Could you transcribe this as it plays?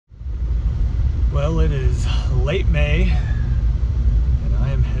Well, it is late May, and I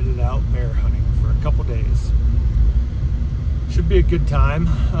am headed out bear hunting for a couple days. Should be a good time.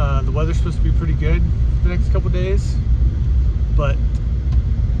 The weather's supposed to be pretty good for the next couple days, but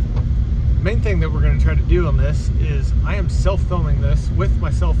the main thing that we're going to try to do on this is I am self-filming this with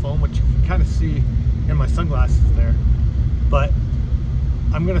my cell phone, which you can kind of see in my sunglasses there, but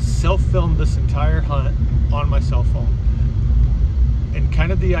I'm going to self-film this entire hunt on my cell phone. And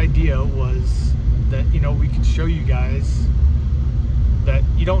kind of the idea was that, you know, we could show you guys that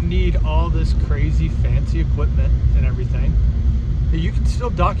you don't need all this crazy fancy equipment and everything. That you can still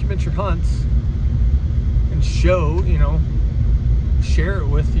document your hunts and show, you know, share it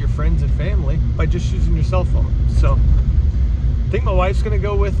with your friends and family by just using your cell phone. So I think my wife's gonna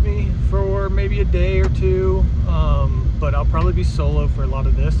go with me for maybe a day or two, but I'll probably be solo for a lot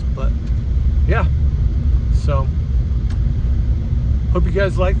of this. But yeah, so hope you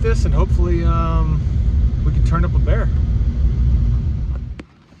guys like this, and hopefully we can turn up a bear.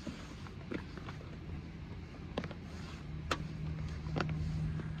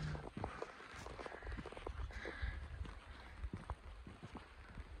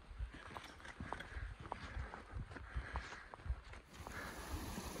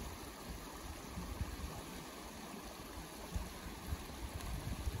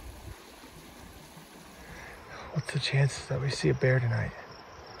 What's the chances that we see a bear tonight?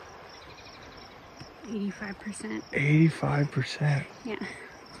 85%. 85%. Yeah.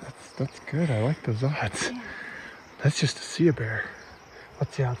 That's good. I like those odds. Yeah. That's just to see a bear.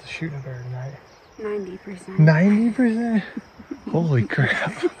 What's the odds of shooting a bear tonight? 90%. 90%? Holy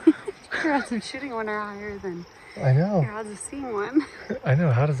crap. Your odds of shooting one are higher than I know. your odds of seeing one. I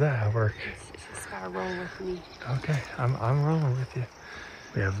know. How does that work? You just gotta roll with me. Okay, I'm rolling with you.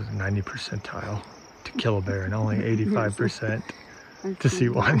 We have the 90 percentile to kill a bear and only 85% to see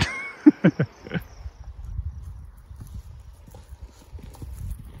one.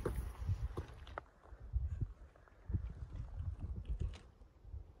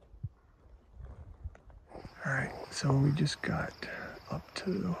 All right, so we just got up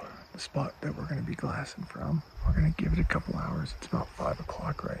to the spot that we're gonna be glassing from. We're gonna give it a couple hours. It's about 5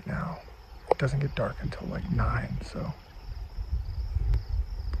 o'clock right now. It doesn't get dark until like 9, so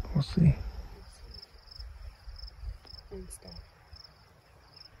we'll see. And stuff.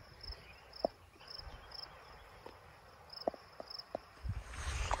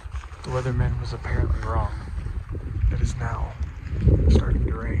 The weatherman was apparently wrong. It is now starting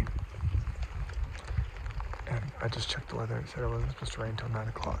to rain. And I just checked the weather. It said it wasn't supposed to rain until 9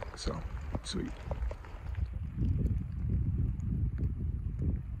 o'clock, so sweet.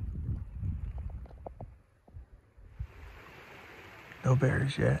 No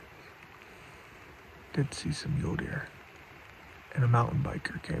bears yet. Did see some mule deer. And a mountain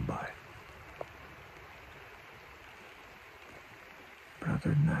biker came by. But other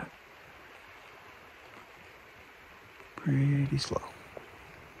than that, pretty slow.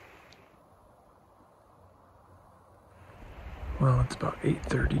 Well, it's about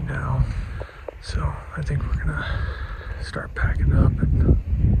 8:30 now, so I think we're gonna start packing up and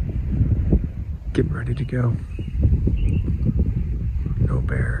getting ready to go. No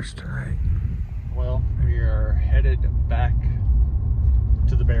bears tonight. Well, we are headed back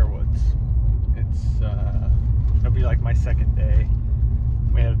to the bear woods. It'll be like my second day.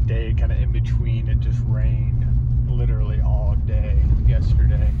 We had a day kind of in between. It just rained literally all day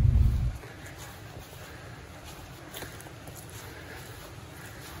yesterday.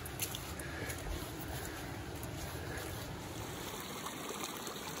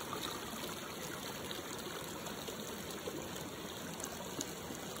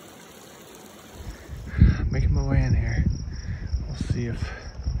 Making my way in here. We'll see if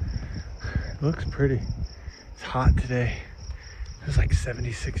it looks pretty. It's hot today. It was like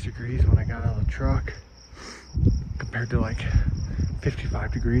 76 degrees when I got out of the truck, compared to like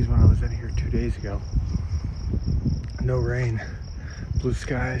 55 degrees when I was in here 2 days ago. No rain, blue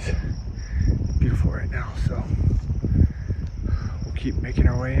skies, beautiful right now, so we'll keep making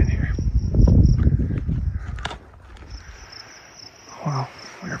our way in here. Well,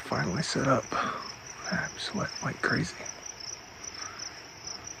 we are finally set up. I'm sweating like crazy.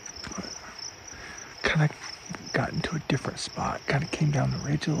 But kind of got into a different spot, kind of came down the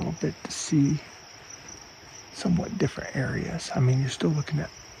ridge a little bit to see somewhat different areas. I mean, you're still looking at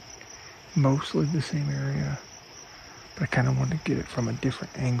mostly the same area, but I kind of wanted to get it from a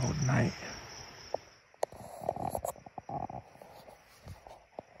different angle tonight.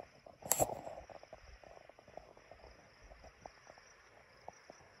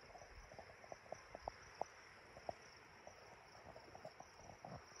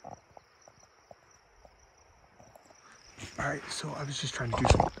 Alright, so I was just trying to do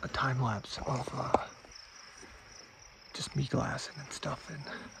a time lapse of just me glassing and stuff, and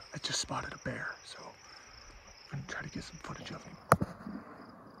I just spotted a bear, so I'm gonna try to get some footage of him.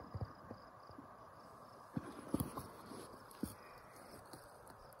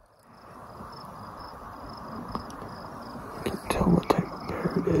 Can't tell what type of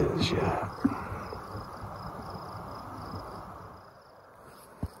bear it is yet.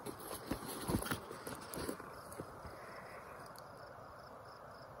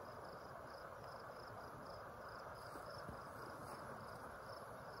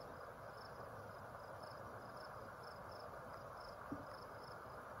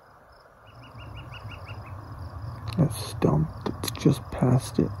 That stump that's just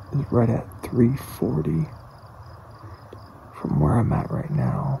past it is right at 340 from where I'm at right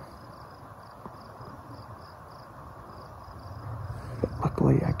now. But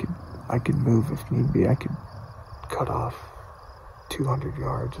luckily I could move if need be. I could cut off 200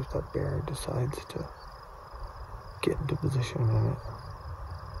 yards if that bear decides to get into position, and it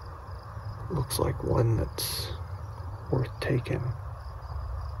looks like one that's worth taking.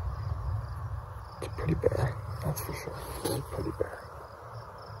 It's a pretty bear, that's for sure. Really pretty bear.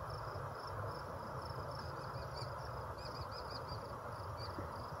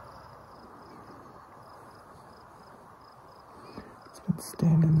 It's been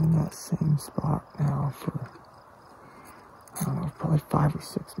standing in that same spot now for, I don't know, probably 5 or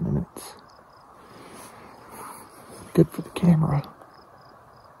 6 minutes. Good for the camera.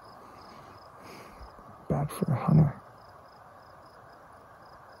 Bad for a hunter.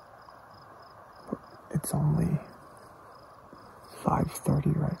 But it's only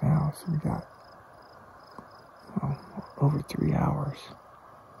 5:30 right now, so we got, well, over 3 hours.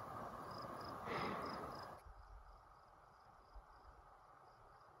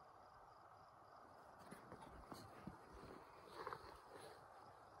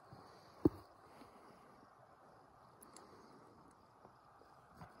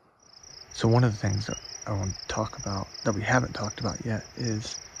 So one of the things that I want to talk about, that we haven't talked about yet,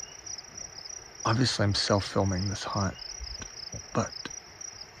 is obviously I'm self-filming this hunt, but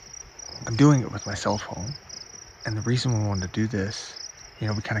I'm doing it with my cell phone. And the reason we wanted to do this, you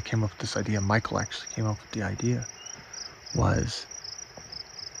know, we kind of came up with this idea, Michael actually came up with the idea, was,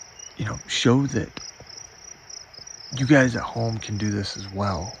 you know, show that you guys at home can do this as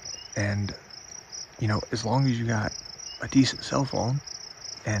well. And, you know, as long as you got a decent cell phone,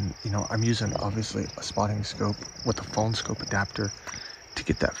 and, you know, I'm using obviously a spotting scope with a phone scope adapter to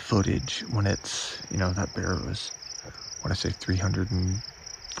get that footage when it's, you know, that bear was, I want to say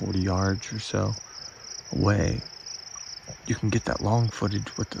 340 yards or so away. You can get that long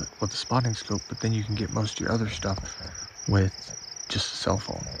footage with the spotting scope, but then you can get most of your other stuff with just a cell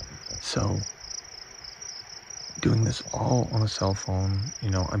phone. So doing this all on a cell phone, you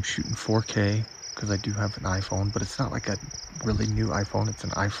know, I'm shooting 4K because I do have an iPhone, but it's not like a really new iPhone. It's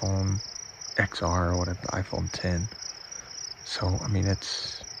an iPhone XR or whatever, the iPhone 10. So, I mean,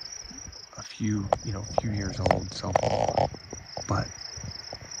 it's a few years old cell phone, but,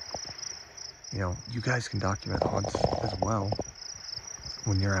 you know, you guys can document hunts as well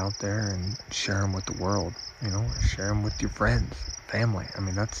when you're out there and share them with the world, you know, or share them with your friends, family. I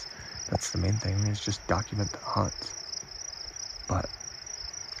mean, that's the main thing, is just document the hunts. But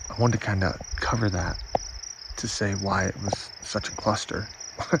I wanted to kind of cover that to say why it was such a cluster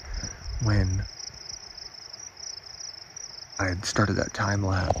when I had started that time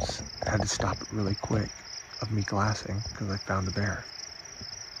lapse. I had to stop it really quick of me glassing because I found a bear.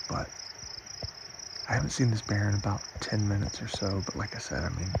 But I haven't seen this bear in about 10 minutes or so, but like I said, I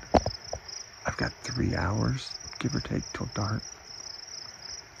mean, I've got 3 hours, give or take, till dark.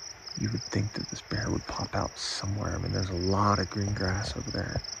 You would think that this bear would pop out somewhere. I mean, there's a lot of green grass over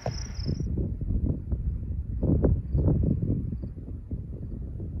there.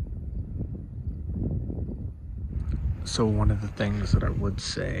 So one of the things that I would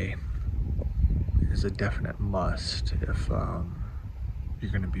say is a definite must if you're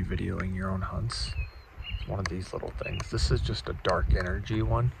going to be videoing your own hunts. It's one of these little things. This is just a dark energy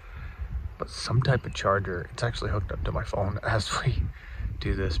one, but some type of charger. It's actually hooked up to my phone as we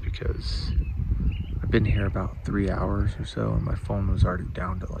do this because I've been here about 3 hours or so and my phone was already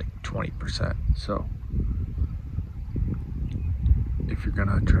down to like 20%. So if you're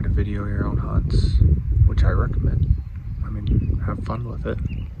gonna try to video your own hunts, which I recommend, I mean, have fun with it,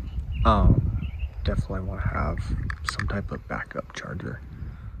 definitely want to have some type of backup charger.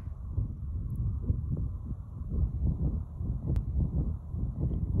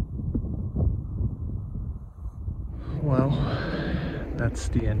 Well, that's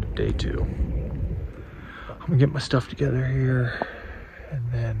the end of day 2. I'm gonna get my stuff together here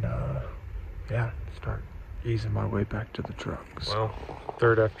and then, yeah, start easing my way back to the trucks. Well,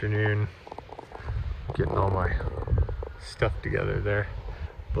 third afternoon, getting all my stuff together there,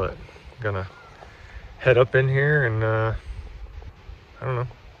 but gonna head up in here and I don't know,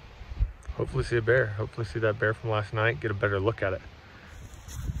 hopefully see a bear. Hopefully see that bear from last night, get a better look at it.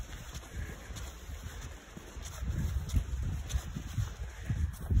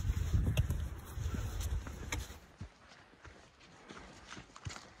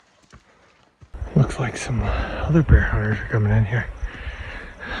 Looks like some other bear hunters are coming in here.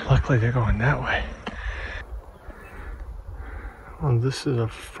 Luckily they're going that way. Well, this is a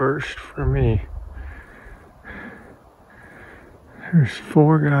first for me. There's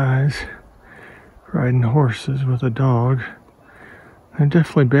 4 guys riding horses with a dog. They're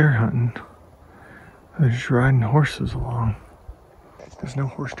definitely bear hunting. They're just riding horses along. There's no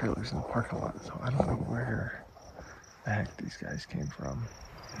horse trailers in the parking lot, so I don't know where the heck these guys came from.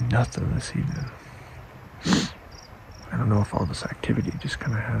 Nothing this evening. I don't know if all this activity just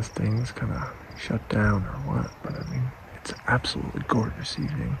kind of has things kind of shut down or what, but I mean, it's an absolutely gorgeous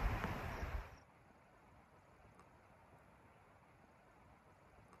evening.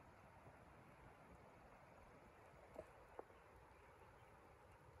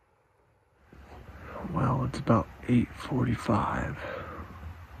 Well, it's about 8:45,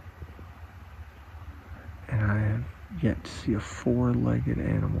 and I have yet to see a 4-legged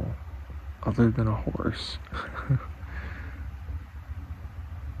animal other than a horse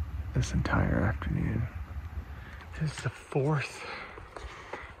this entire afternoon. This is the 4th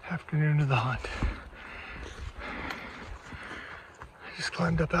afternoon of the hunt. I just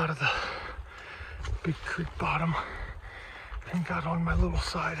climbed up out of the big creek bottom and got on my little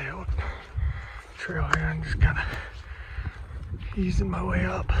side hill trail here and just kind of easing my way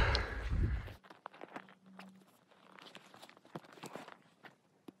up.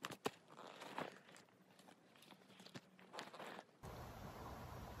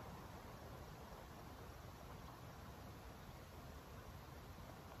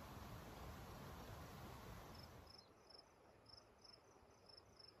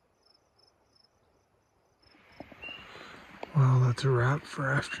 Well, that's a wrap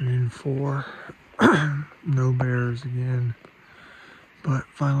for afternoon 4. No bears again, but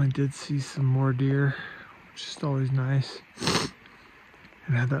finally did see some more deer, which is always nice.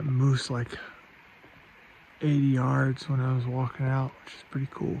 And had that moose like 80 yards when I was walking out, which is pretty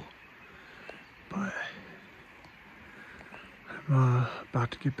cool. But I'm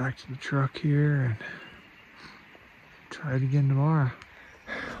about to get back to the truck here and try it again tomorrow.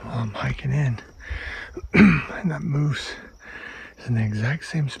 Well, I'm hiking in, and that moose is in the exact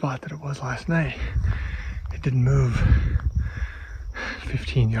same spot that it was last night. It didn't move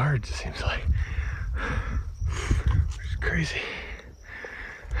 15 yards, it seems like. Which is crazy.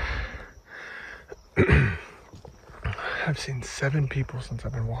 I've seen 7 people since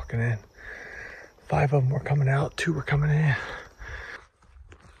I've been walking in. 5 of them were coming out, 2 were coming in.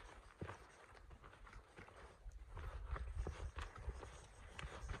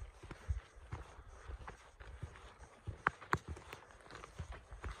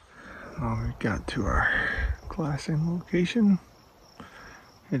 Well, we got to our glassing location.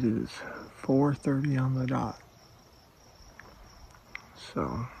 It is 4:30 on the dot.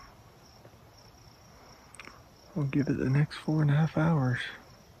 So we'll give it the next 4.5 hours.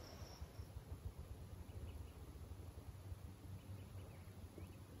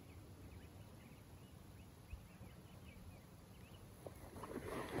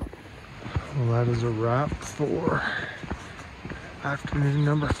 Well, that is a wrap for afternoon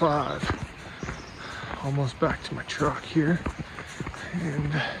number 5. Almost back to my truck here,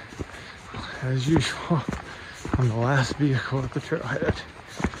 and as usual, I'm the last vehicle at the trailhead,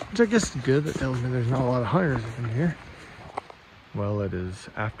 which I guess is good. That tells me there's not a lot of hunters in here. Well, it is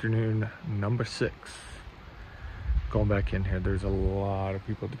afternoon number 6. Going back in here, there's a lot of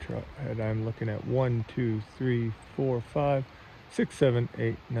people at the trailhead. I'm looking at 1, 2, 3, 4, 5, 6, 7,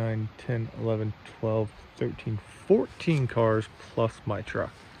 8, 9, 10, 11, 12, 13, 14 cars plus my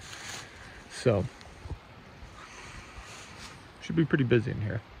truck. So should be pretty busy in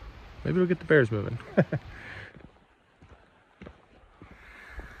here. Maybe we'll get the bears moving.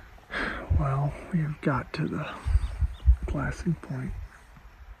 Well, we've got to the glassing point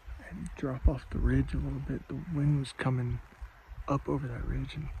and drop off the ridge a little bit. The wind was coming up over that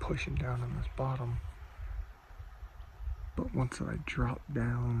ridge and pushing down on this bottom. But once I dropped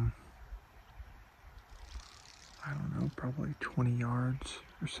down, I don't know, probably 20 yards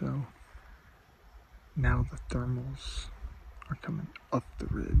or so, now the thermals are coming up the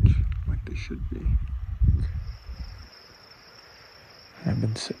ridge like they should be. I've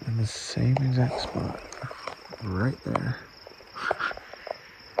been sitting in the same exact spot, right there,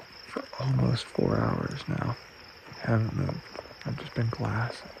 for almost 4 hours now. Haven't moved. I've just been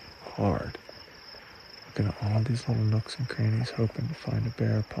glassing hard, looking at all these little nooks and crannies, hoping to find a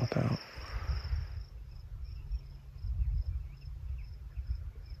bear pop out.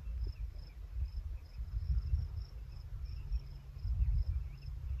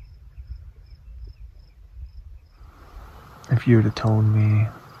 If you would have told me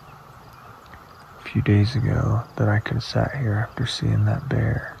a few days ago that I could have sat here after seeing that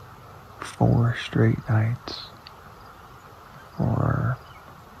bear 4 straight nights for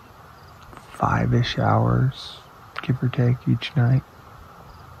 5-ish hours, give or take, each night,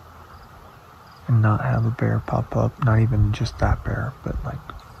 and not have a bear pop up, not even just that bear, but like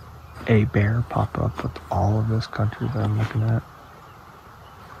a bear pop up with all of this country that I'm looking at,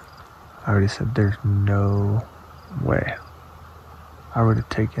 I would have said there's no way. I would have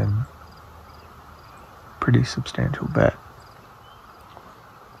taken a pretty substantial bet.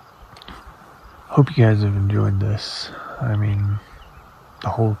 Hope you guys have enjoyed this. I mean, the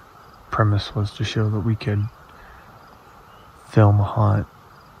whole premise was to show that we could film a hunt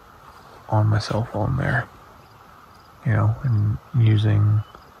on my cell phone there, you know, and using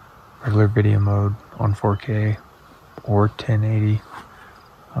regular video mode on 4K or 1080,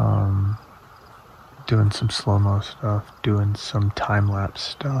 doing some slow-mo stuff, doing some time-lapse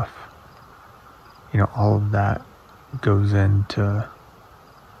stuff. You know, all of that goes into,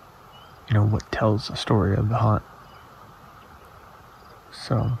 you know, what tells the story of the hunt.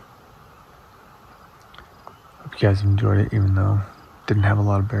 So, hope you guys have enjoyed it, even though didn't have a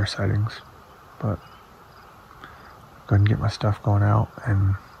lot of bear sightings. But go ahead and get my stuff going out,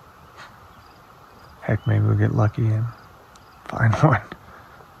 and heck, maybe we'll get lucky and find one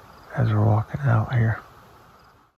as we're walking out here.